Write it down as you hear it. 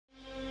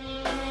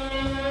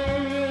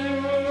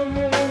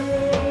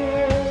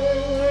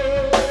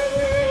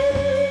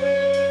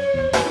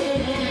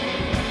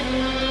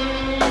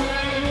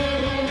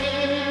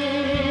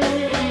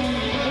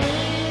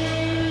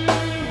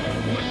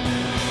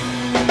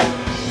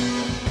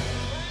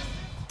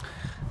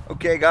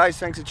Okay guys,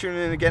 thanks for tuning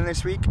in again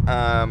this week.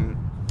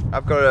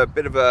 I've got a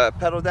bit of a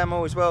pedal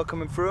demo as well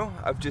coming through.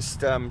 I've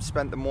just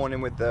spent the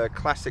morning with the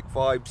Classic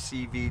Vibe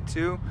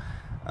CV-2.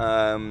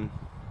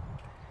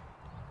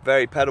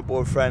 Very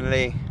pedalboard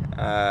friendly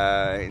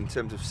in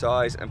terms of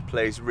size, and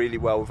plays really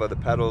well with other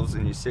pedals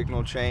in your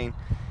signal chain.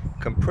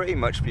 Can pretty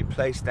much be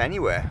placed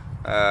anywhere.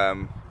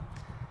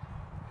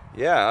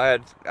 Yeah, I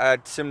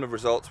had similar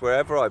results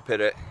wherever I put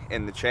it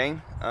in the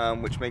chain,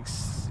 which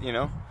makes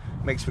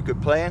for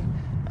good playing.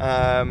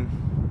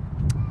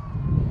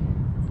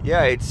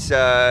 Yeah, it's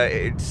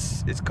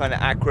kind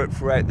of accurate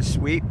throughout the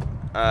sweep.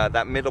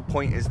 That middle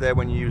point is there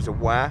when you use a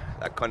wah,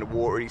 that kind of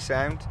watery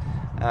sound.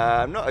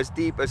 Not as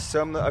deep as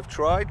some that I've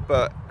tried,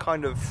 but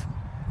kind of,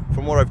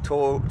 from what I've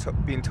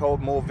been told,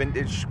 more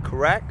vintage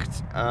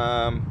correct.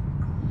 I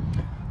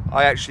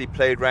actually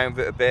played around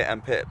with it a bit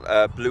and put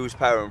blues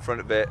power in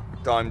front of it,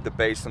 dimed the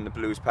bass on the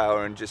blues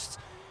power and just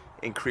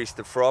increased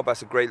the throb.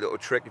 That's a great little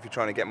trick if you're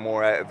trying to get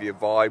more out of your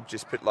vibe.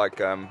 Just put like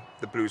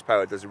the blues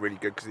power does it really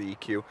good because of the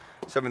EQ.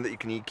 Something that you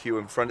can EQ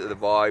in front of the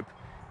vibe,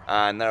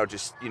 and that'll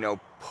just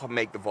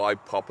make the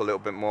vibe pop a little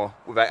bit more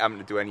without having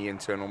to do any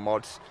internal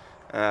mods.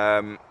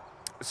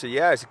 So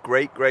yeah, it's a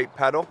great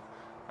pedal.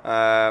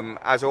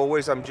 As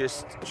always, I'm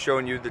just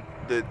showing you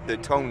the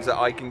tones that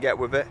I can get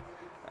with it,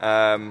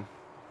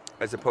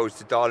 as opposed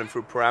to dialing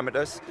through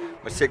parameters.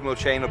 My signal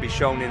chain will be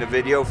shown in a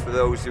video for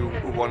those who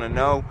want to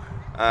know.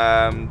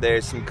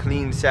 There's some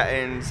clean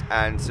settings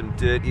and some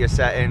dirtier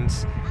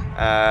settings,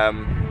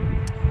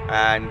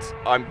 and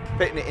I'm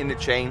putting it in the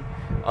chain.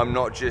 I'm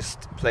not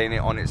just playing it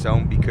on its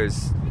own,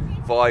 because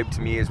vibe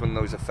to me is one of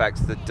those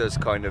effects that does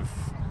kind of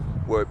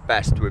work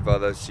best with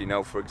others.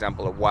 For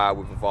example, a wah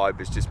with a vibe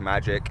is just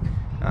magic.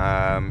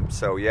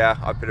 So yeah,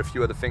 I put a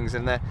few other things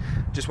in there.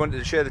 Just wanted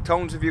to share the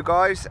tones with you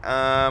guys.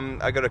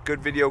 I got a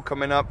good video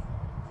coming up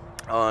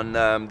on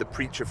the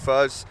Preacher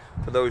Fuzz.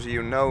 For those of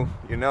you who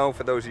know,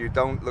 for those of you who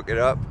don't, look it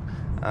up.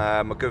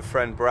 My good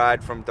friend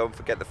Brad from Don't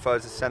Forget the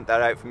Fuzz has sent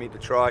that out for me to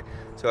try,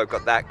 so I've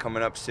got that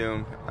coming up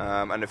soon,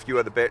 and a few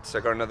other bits. I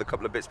got another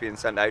couple of bits being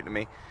sent out to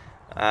me.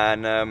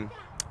 And I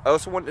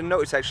also want to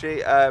notice,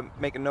 actually,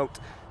 make a note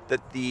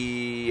that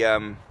the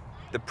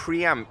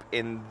preamp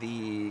in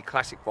the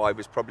Classic Vibe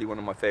is probably one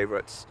of my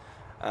favorites,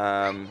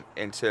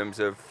 in terms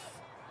of,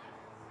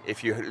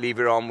 if you leave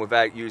it on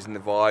without using the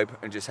vibe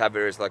and just have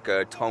it as like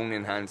a tone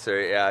enhancer,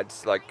 it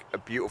adds like a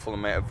beautiful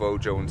amount of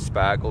vojo and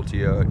sparkle to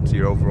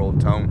your overall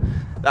tone.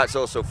 That's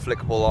also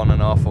flickable on and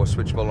off, or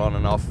switchable on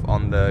and off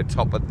on the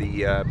top of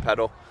the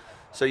pedal.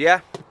 So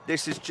yeah,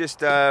 this is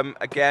just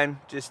again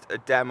just a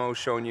demo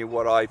showing you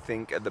what I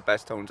think are the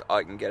best tones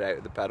I can get out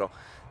of the pedal.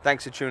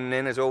 Thanks for tuning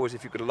in. As always,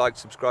 if you could like,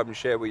 subscribe and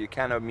share where you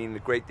can, it would mean a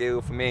great deal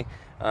for me.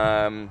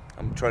 I'm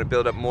trying to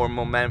build up more and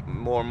more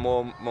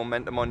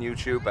momentum on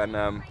YouTube,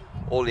 and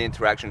all the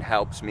interaction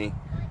helps me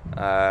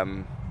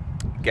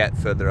get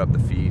further up the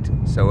feed.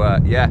 So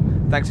yeah,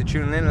 thanks for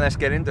tuning in, and let's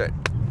get into it.